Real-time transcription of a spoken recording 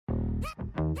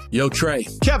Yo, Trey.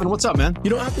 Kevin, what's up, man? You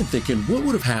know, I've been thinking, what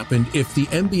would have happened if the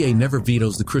NBA never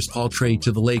vetoes the Chris Paul trade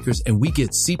to the Lakers and we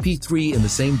get CP3 in the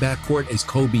same backcourt as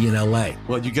Kobe in LA?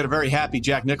 Well, you get a very happy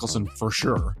Jack Nicholson for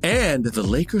sure. And the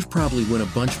Lakers probably win a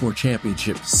bunch more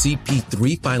championships.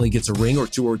 CP3 finally gets a ring or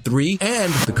 2 or 3,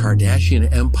 and the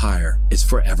Kardashian empire is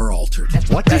forever altered.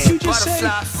 What did you just say?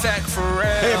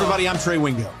 Hey, everybody, I'm Trey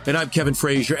Wingo. And I'm Kevin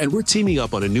Frazier, and we're teaming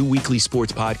up on a new weekly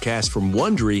sports podcast from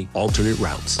Wondery, Alternate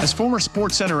Routes. As former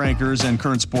Sports Center anchors and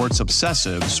current sports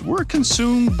obsessives, we're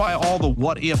consumed by all the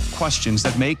what-if questions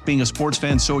that make being a sports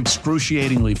fan so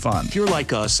excruciatingly fun. If you're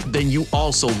like us, then you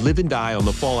also live and die on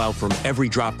the fallout from every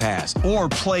drop pass. Or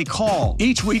play call.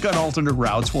 Each week on Alternate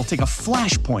Routes, we'll take a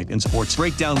flashpoint in sports,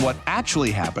 break down what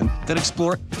actually happened, then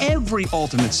explore every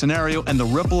alternate scenario and the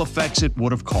ripple effects it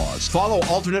would have caused. Follow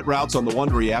Alternate Routes on the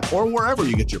Wondery app or wherever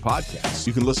you get your podcasts.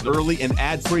 You can listen early and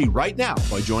ad-free right now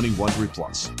by joining Wondery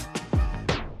Plus.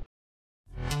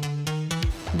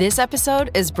 This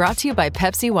episode is brought to you by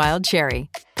Pepsi Wild Cherry.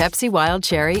 Pepsi Wild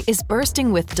Cherry is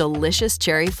bursting with delicious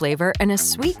cherry flavor and a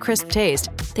sweet, crisp taste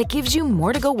that gives you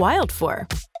more to go wild for.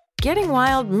 Getting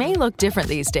wild may look different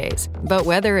these days, but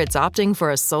whether it's opting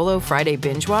for a solo Friday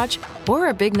binge watch or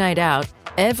a big night out,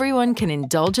 everyone can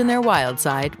indulge in their wild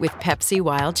side with Pepsi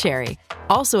Wild Cherry.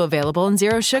 Also available in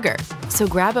Zero Sugar. So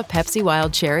grab a Pepsi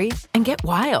Wild Cherry and get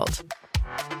wild.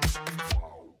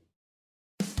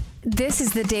 This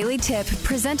is the Daily Tip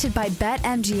presented by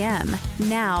BetMGM.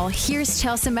 Now, here's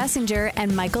Chelsea Messenger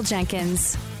and Michael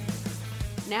Jenkins.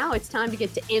 Now it's time to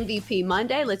get to MVP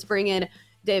Monday. Let's bring in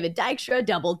David Dykstra,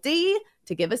 Double D,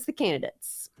 to give us the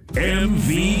candidates.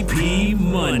 MVP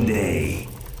Monday.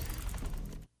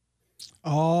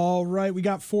 All right, we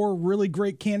got 4 really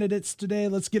great candidates today.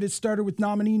 Let's get it started with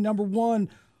nominee number 1,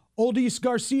 Oldis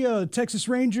Garcia, Texas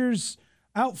Rangers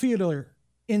outfielder.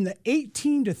 In the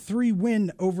 18-3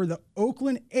 win over the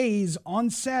Oakland A's on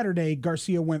Saturday,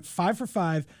 Garcia went 5 for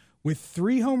 5 with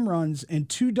 3 home runs and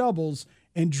 2 doubles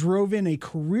and drove in a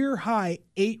career-high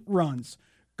 8 runs.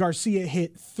 Garcia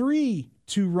hit 3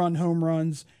 2-run home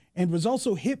runs and was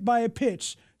also hit by a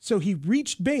pitch, so he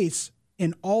reached base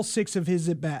in all 6 of his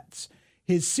at-bats.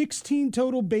 His 16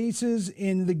 total bases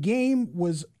in the game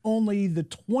was only the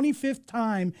 25th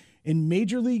time in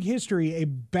Major League history a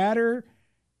batter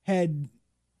had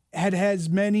as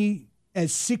many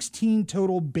as 16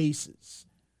 total bases.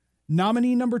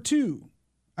 Nominee number 2,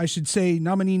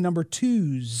 nominee number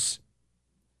 2s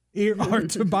are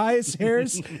Tobias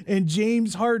Harris and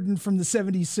James Harden from the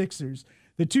 76ers.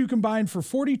 The two combined for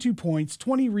 42 points,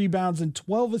 20 rebounds, and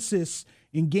 12 assists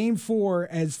in Game 4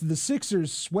 as the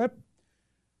Sixers swept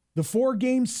the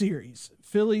 4-game series.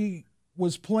 Philly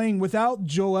was playing without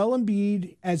Joel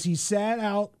Embiid as he sat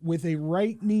out with a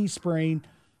right knee sprain,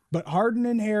 but Harden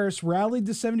and Harris rallied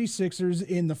the 76ers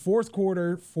in the 4th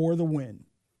quarter for the win.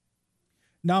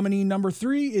 Nominee number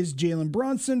 3 is Jalen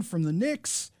Brunson from the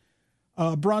Knicks.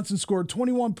 Brunson scored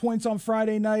 21 points on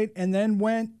Friday night and then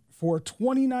went for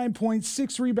 29 points,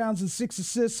 6 rebounds, and 6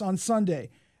 assists on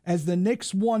Sunday as the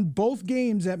Knicks won both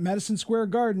games at Madison Square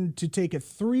Garden to take a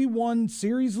 3-1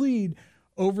 series lead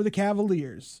over the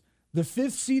Cavaliers. The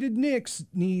 5th-seeded Knicks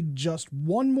need just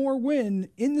one more win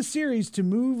in the series to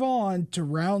move on to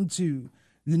round 2.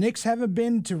 The Knicks haven't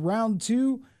been to round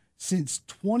 2 since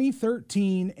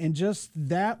 2013 and just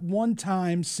that one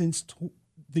time since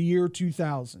the year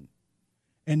 2000.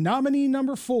 And nominee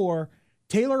number 4,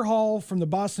 Taylor Hall from the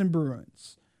Boston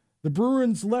Bruins. The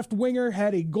Bruins left winger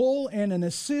had a goal and an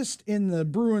assist in the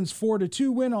Bruins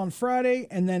 4-2 win on Friday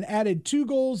and then added 2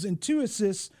 goals and 2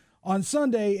 assists on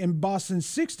Sunday in Boston's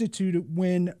 6-2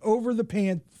 win over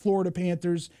the Florida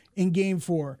Panthers in Game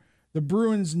 4. The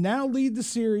Bruins now lead the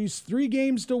series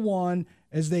 3-1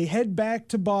 as they head back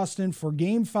to Boston for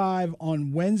Game 5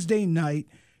 on Wednesday night.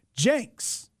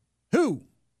 Jenks, who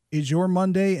is your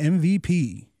Monday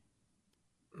MVP?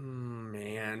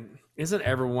 Man, isn't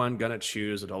everyone going to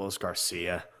choose Adolis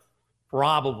Garcia?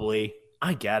 Probably.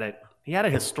 I get it. He had a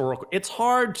historical... It's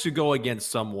hard to go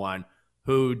against someone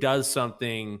who does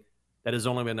something that has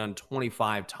only been done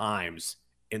 25 times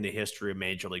in the history of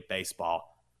Major League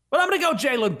Baseball. But I'm going to go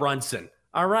Jalen Brunson,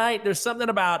 all right? There's something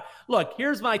about, look,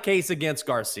 here's my case against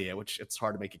Garcia, which it's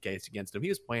hard to make a case against him. He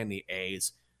was playing the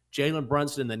A's. Jalen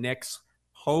Brunson and the Knicks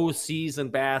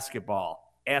postseason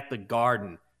basketball at the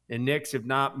Garden. The Knicks have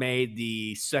not made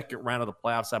the second round of the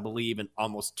playoffs, I believe, in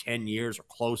almost 10 years or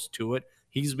close to it.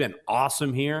 He's been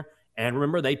awesome here. And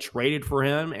remember, they traded for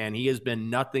him, and he has been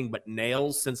nothing but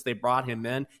nails since they brought him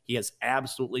in. He has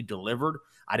absolutely delivered.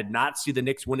 I did not see the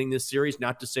Knicks winning this series,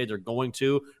 not to say they're going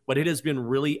to, but it has been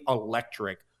really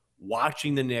electric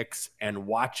watching the Knicks and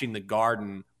watching the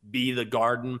Garden be the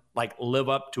Garden, like live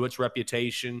up to its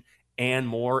reputation and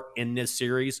more in this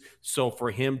series. So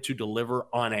for him to deliver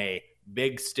on a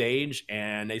big stage,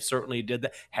 and they certainly did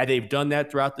that. Had they done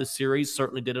that throughout the series,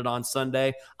 certainly did it on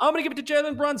Sunday, I'm going to give it to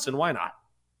Jalen Brunson. Why not?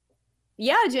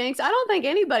 Yeah, Jinx, I don't think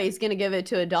anybody's going to give it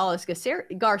to Adolis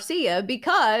Garcia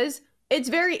because it's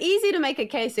very easy to make a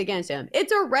case against him.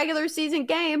 It's a regular season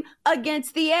game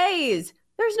against the A's.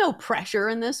 There's no pressure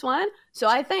in this one. So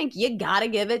I think you got to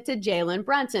give it to Jalen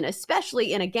Brunson,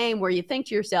 especially in a game where you think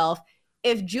to yourself,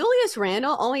 if Julius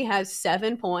Randle only has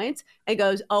 7 points and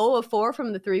goes 0 of 4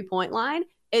 from the 3-point line,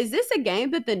 is this a game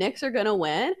that the Knicks are going to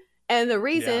win? And the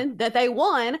reason that they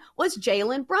won was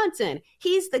Jalen Brunson.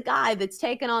 He's the guy that's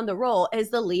taken on the role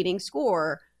as the leading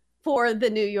scorer for the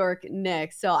New York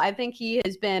Knicks. So I think he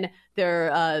has been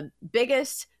their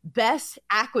biggest, best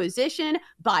acquisition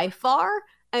by far.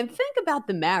 And think about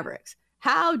the Mavericks.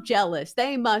 How jealous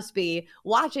they must be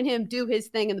watching him do his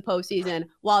thing in the postseason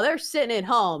while they're sitting at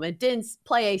home and didn't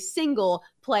play a single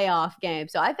playoff game.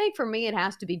 So I think for me, it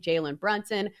has to be Jalen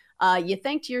Brunson. You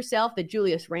think to yourself that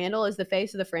Julius Randle is the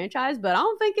face of the franchise, but I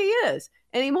don't think he is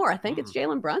anymore. I think it's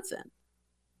Jalen Brunson.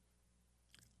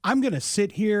 I'm going to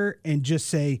sit here and just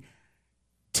say,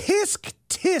 tisk,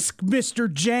 tisk,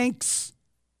 Mr. Jenks.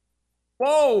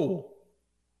 Whoa.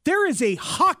 There is a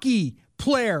hockey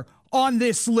player on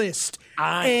this list,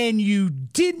 and you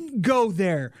didn't go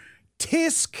there.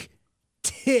 Tisk,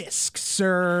 tisk,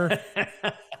 sir.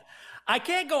 I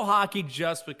can't go hockey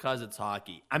just because it's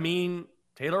hockey. I mean,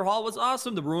 Taylor Hall was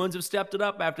awesome. The Bruins have stepped it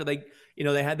up after they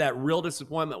had that real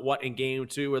disappointment, in game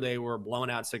 2 where they were blown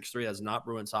out 6-3. That's not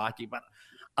Bruins hockey. But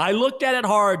I looked at it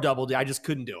hard, Double D. I just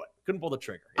couldn't do it. Couldn't pull the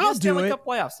trigger. I'll do it. Cup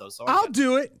playoffs, though. So I'll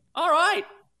do it. All right.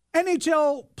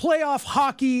 NHL playoff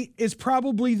hockey is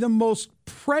probably the most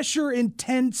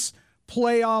pressure-intense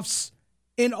playoffs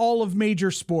in all of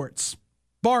major sports,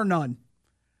 bar none.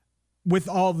 With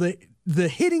all the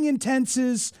hitting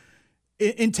intensifies,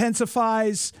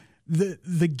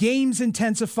 the games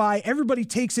intensify. Everybody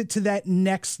takes it to that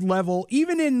next level,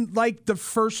 even in like the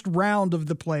first round of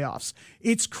the playoffs.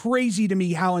 It's crazy to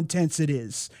me how intense it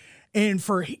is. And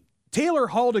for Taylor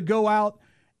Hall to go out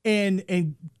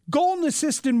and goal and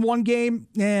assist in one game,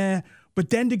 but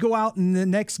then to go out in the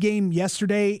next game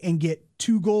yesterday and get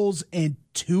 2 goals and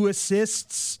 2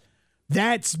 assists,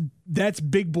 that's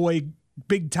big boy,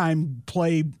 big time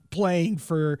playing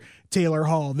for Taylor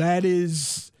Hall. That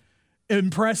is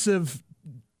impressive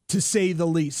to say the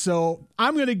least. So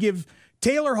I'm going to give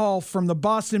Taylor Hall from the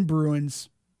Boston Bruins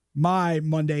my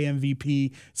Monday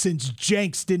MVP since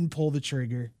Jenks didn't pull the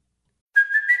trigger.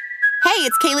 Hey,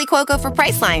 it's Kaylee Cuoco for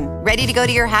Priceline. Ready to go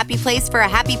to your happy place for a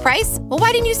happy price? Well,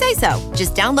 why didn't you say so?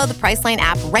 Just download the Priceline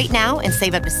app right now and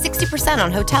save up to 60%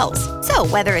 on hotels. So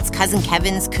whether it's Cousin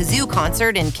Kevin's Kazoo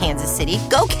Concert in Kansas City,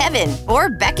 go Kevin, or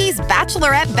Becky's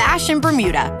Bachelorette Bash in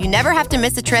Bermuda, you never have to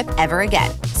miss a trip ever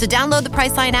again. So download the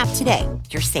Priceline app today.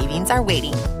 Your savings are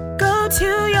waiting. Go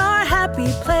to your happy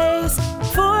place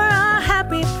for a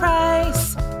happy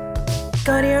price.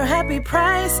 Go to your happy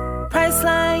price,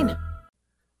 Priceline.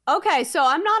 Okay, so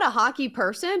I'm not a hockey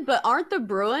person, but aren't the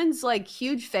Bruins like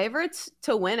huge favorites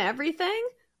to win everything?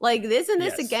 Like, isn't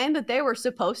this a game that they were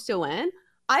supposed to win?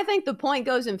 I think the point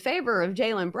goes in favor of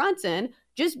Jalen Brunson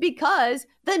just because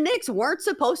the Knicks weren't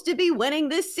supposed to be winning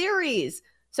this series.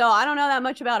 So I don't know that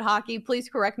much about hockey. Please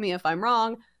correct me if I'm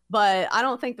wrong, but I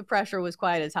don't think the pressure was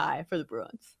quite as high for the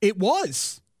Bruins. It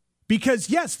was because,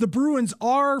 yes, the Bruins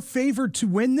are favored to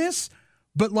win this,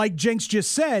 but like Jenks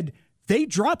just said, they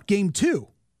dropped game 2.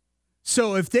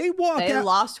 So if they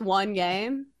lost one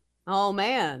game. Oh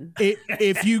man. They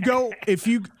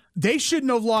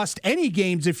shouldn't have lost any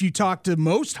games. If you talk to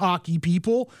most hockey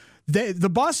people, the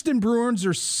Boston Bruins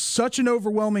are such an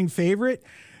overwhelming favorite.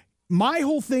 My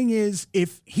whole thing is,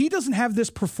 if he doesn't have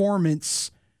this performance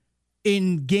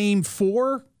in game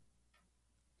 4,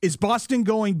 is Boston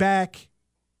going back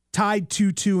tied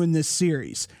 2-2 in this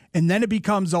series? And then it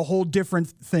becomes a whole different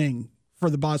thing for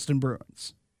the Boston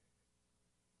Bruins.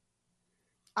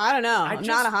 I don't know. I'm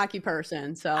not a hockey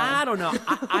person, so I don't know.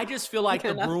 I just feel like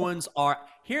the Bruins are.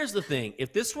 Here's the thing: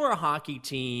 if this were a hockey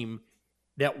team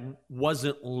that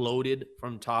wasn't loaded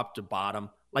from top to bottom,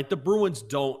 like the Bruins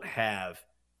don't have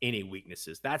any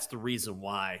weaknesses. That's the reason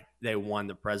why they won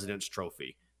the President's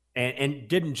Trophy, and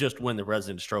didn't just win the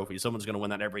President's Trophy. Someone's going to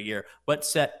win that every year, but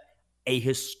set a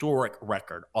historic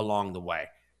record along the way.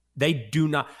 They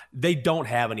don't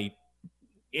have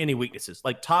any weaknesses.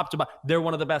 Like top to bottom, they're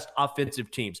one of the best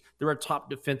offensive teams. They're a top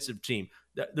defensive team.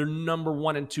 They're number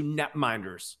 1 and 2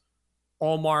 netminders.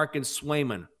 Allmark and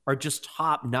Swayman are just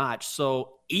top notch.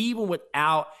 So even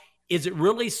without Is it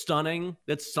really stunning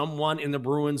that someone in the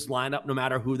Bruins lineup, no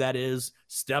matter who that is,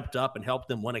 stepped up and helped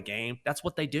them win a game? That's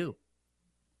what they do.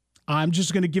 I'm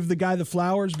just going to give the guy the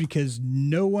flowers because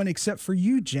no one except for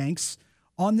you, Jenks,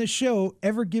 on this show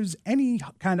ever gives any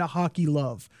kind of hockey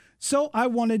love. So I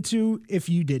wanted to if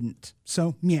you didn't.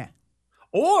 So, yeah.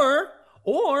 Or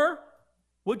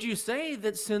would you say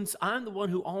that since I'm the one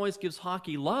who always gives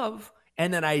hockey love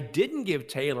and that I didn't give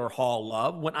Taylor Hall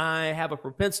love when I have a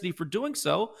propensity for doing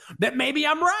so, that maybe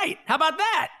I'm right? How about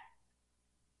that?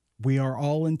 We are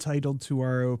all entitled to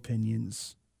our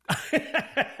opinions.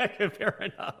 Fair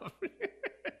enough.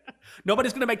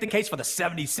 Nobody's going to make the case for the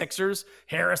 76ers,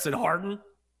 Harris and Harden.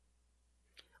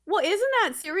 Well, isn't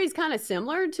that series kind of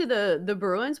similar to the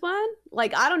Bruins one?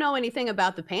 Like, I don't know anything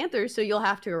about the Panthers, so you'll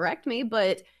have to correct me,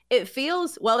 but it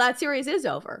feels, well, that series is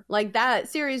over. Like, that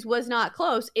series was not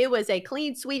close. It was a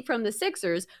clean sweep from the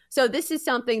Sixers. So this is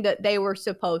something that they were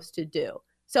supposed to do.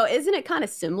 So isn't it kind of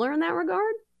similar in that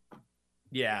regard?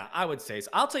 Yeah, I would say so.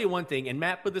 I'll tell you one thing, and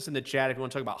Matt put this in the chat if you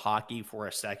want to talk about hockey for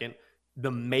a second.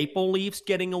 The Maple Leafs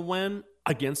getting a win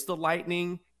against the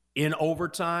Lightning in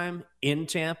overtime in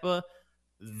Tampa,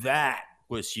 that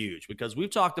was huge because we've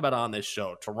talked about on this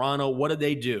show. Toronto, what did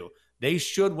they do? They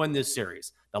should win this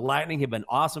series. The Lightning have been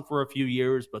awesome for a few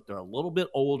years, but they're a little bit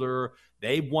older.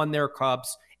 They've won their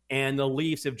cups, and the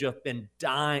Leafs have just been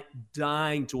dying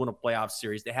to win a playoff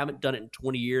series. They haven't done it in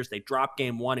 20 years. They dropped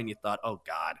game one, and you thought, oh,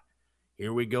 God,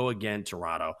 here we go again,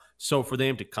 Toronto. So for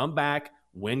them to come back,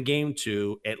 win game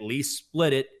two, at least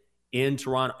split it in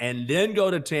Toronto, and then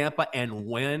go to Tampa and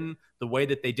win the way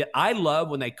that they did. I love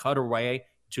when they cut away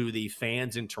to the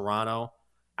fans in Toronto.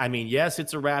 I mean, yes,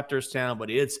 it's a Raptors town, but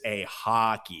it's a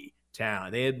hockey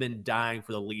town. They have been dying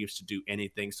for the Leafs to do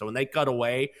anything. So when they cut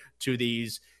away to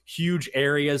these huge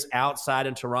areas outside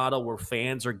in Toronto where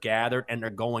fans are gathered and they're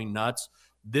going nuts,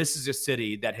 this is a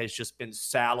city that has just been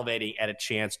salivating at a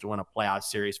chance to win a playoff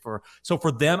series. So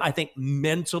for them, I think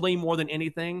mentally more than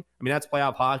anything, I mean, that's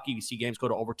playoff hockey. You see games go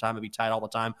to overtime and be tight all the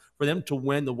time. For them to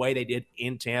win the way they did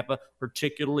in Tampa,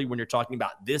 particularly when you're talking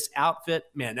about this outfit,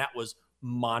 man, that was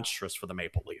monstrous for the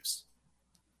Maple Leafs.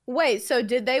 Wait, so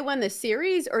did they win the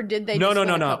series or did they win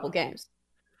a couple games?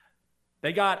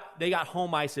 They got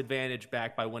home ice advantage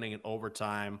back by winning in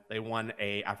overtime. They won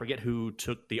I forget who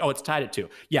took it's tied at 2.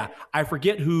 Yeah, I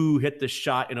forget who hit the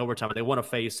shot in overtime, but they won a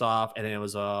face-off, and then it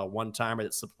was a one-timer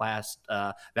that surpassed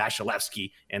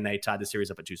Vasilevsky, and they tied the series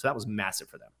up at 2. So that was massive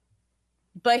for them.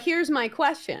 But here's my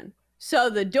question. So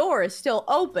the door is still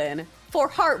open for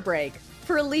heartbreak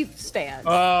for Leafs fans.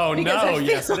 Oh, no.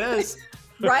 Yes, it is.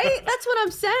 Right? That's what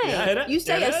I'm saying. Yeah, you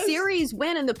say a series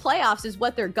win in the playoffs is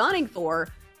what they're gunning for.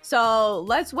 So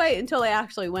let's wait until they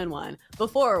actually win one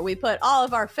before we put all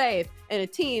of our faith in a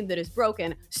team that has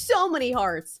broken so many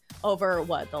hearts over,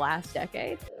 the last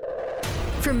decade?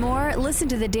 For more, listen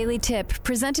to the Daily Tip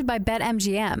presented by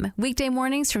BetMGM. Weekday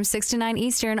mornings from 6 to 9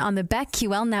 Eastern on the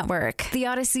BetQL network, the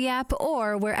Odyssey app,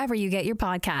 or wherever you get your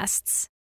podcasts.